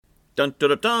Dun dun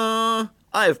dun dun!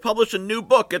 I have published a new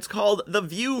book. It's called The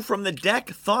View from the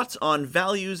Deck, Thoughts on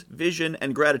Values, Vision,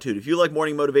 and Gratitude. If you like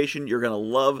morning motivation, you're going to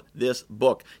love this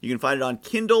book. You can find it on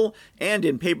Kindle and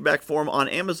in paperback form on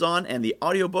Amazon, and the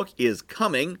audiobook is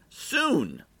coming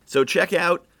soon. So check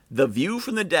out The View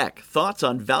from the Deck, Thoughts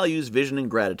on Values, Vision, and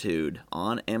Gratitude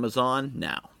on Amazon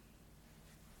now.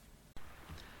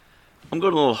 I'm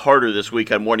going a little harder this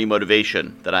week on morning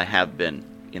motivation than I have been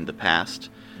in the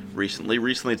past.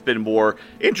 Recently it's been more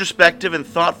introspective and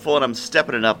thoughtful, and I'm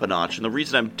stepping it up a notch. And the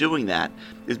reason I'm doing that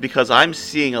is because I'm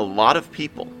seeing a lot of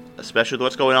people, especially with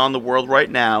what's going on in the world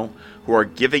right now, who are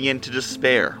giving in to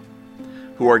despair,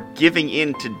 who are giving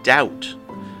in to doubt,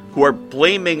 who are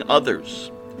blaming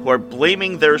others, who are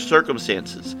blaming their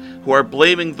circumstances, who are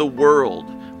blaming the world,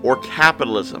 or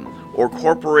capitalism, or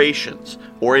corporations,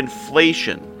 or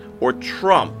inflation, or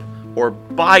Trump, or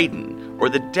Biden, or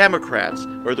the Democrats,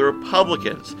 or the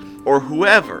Republicans, or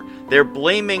whoever. They're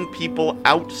blaming people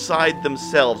outside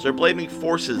themselves. They're blaming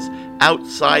forces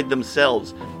outside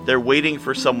themselves. They're waiting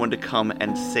for someone to come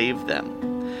and save them.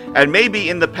 And maybe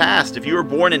in the past, if you were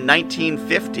born in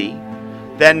 1950,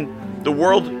 then the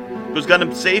world was going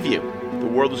to save you. The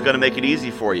world was going to make it easy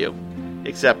for you.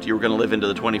 Except you were going to live into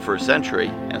the 21st century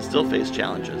and still face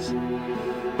challenges.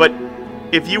 But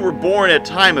if you were born at a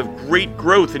time of great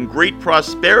growth and great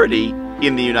prosperity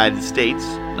in the United States,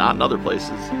 not in other places,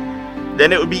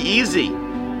 then it would be easy.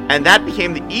 And that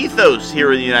became the ethos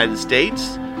here in the United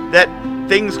States, that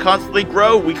things constantly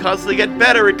grow, we constantly get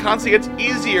better, it constantly gets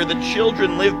easier, the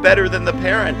children live better than the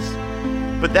parents.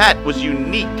 But that was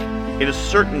unique in a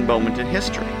certain moment in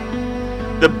history.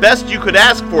 The best you could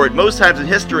ask for at most times in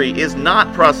history is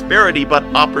not prosperity, but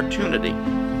opportunity.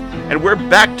 And we're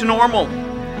back to normal.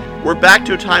 We're back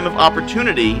to a time of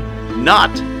opportunity,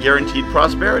 not guaranteed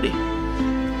prosperity.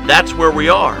 That's where we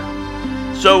are.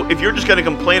 So if you're just going to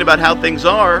complain about how things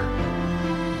are,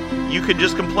 you could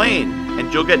just complain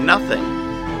and you'll get nothing.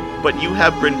 But you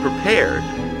have been prepared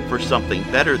for something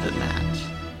better than that.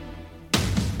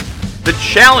 The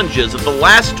challenges of the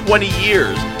last 20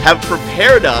 years have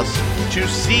prepared us to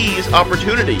seize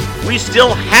opportunity. We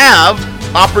still have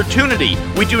opportunity.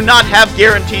 We do not have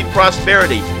guaranteed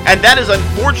prosperity. And that is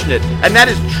unfortunate, and that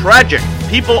is tragic.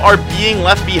 People are being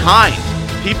left behind.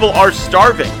 People are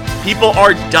starving. People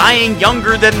are dying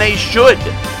younger than they should.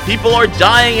 People are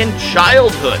dying in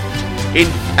childhood,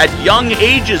 at young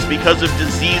ages because of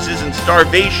diseases and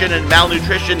starvation and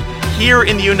malnutrition here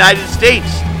in the United States.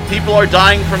 People are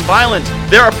dying from violence.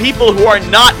 There are people who are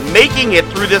not making it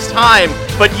through this time,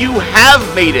 but you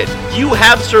have made it. You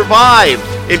have survived.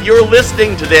 If you're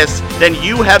listening to this, then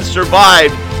you have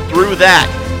survived through that.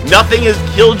 Nothing has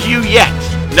killed you yet.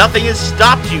 Nothing has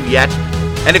stopped you yet.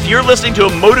 And if you're listening to a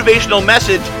motivational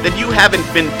message, then you haven't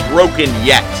been broken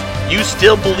yet. You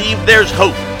still believe there's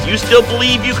hope. You still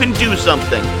believe you can do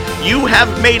something. You have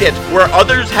made it where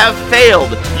others have failed.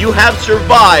 You have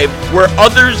survived where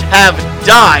others have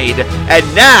died. And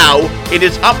now it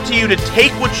is up to you to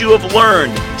take what you have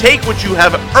learned, take what you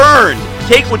have earned,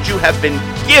 take what you have been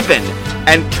given,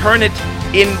 and turn it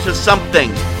into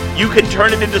something. You can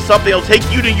turn it into something that'll take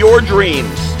you to your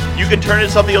dreams. You can turn it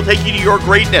into something that'll take you to your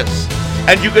greatness.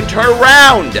 And you can turn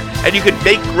around, and you can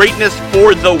make greatness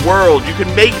for the world. You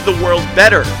can make the world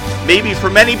better. Maybe for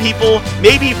many people,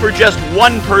 maybe for just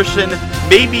one person,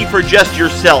 maybe for just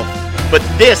yourself. But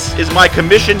this is my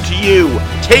commission to you.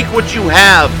 Take what you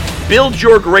have, build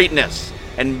your greatness,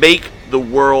 and make the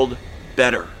world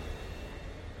better.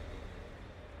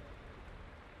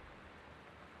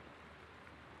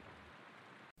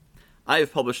 I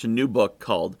have published a new book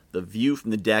called The View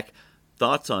from the Deck,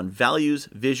 Thoughts on Values,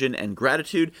 Vision, and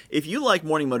Gratitude. If you like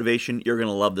morning motivation, you're going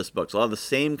to love this book. It's a lot of the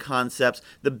same concepts.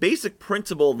 The basic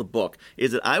principle of the book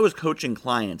is that I was coaching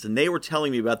clients, and they were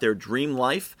telling me about their dream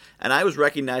life, and I was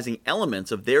recognizing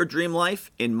elements of their dream life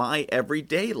in my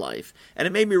everyday life. And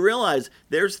it made me realize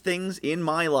there's things in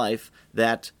my life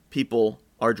that people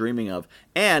are dreaming of.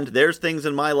 And there's things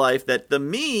in my life that the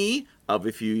me of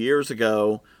a few years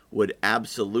ago would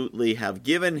absolutely have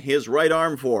given his right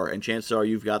arm for, and chances are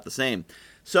you've got the same.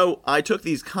 So I took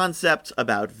these concepts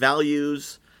about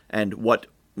values and what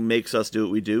makes us do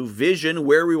what we do, vision,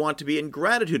 where we want to be, and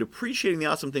gratitude, appreciating the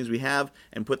awesome things we have,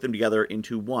 and put them together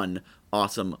into one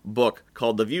awesome book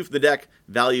called The View from the Deck,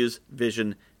 Values,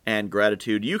 Vision, and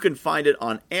Gratitude. You can find it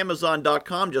on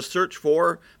Amazon.com. Just search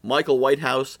for Michael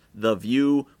Whitehouse, The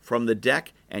View from the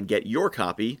Deck, and get your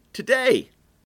copy today.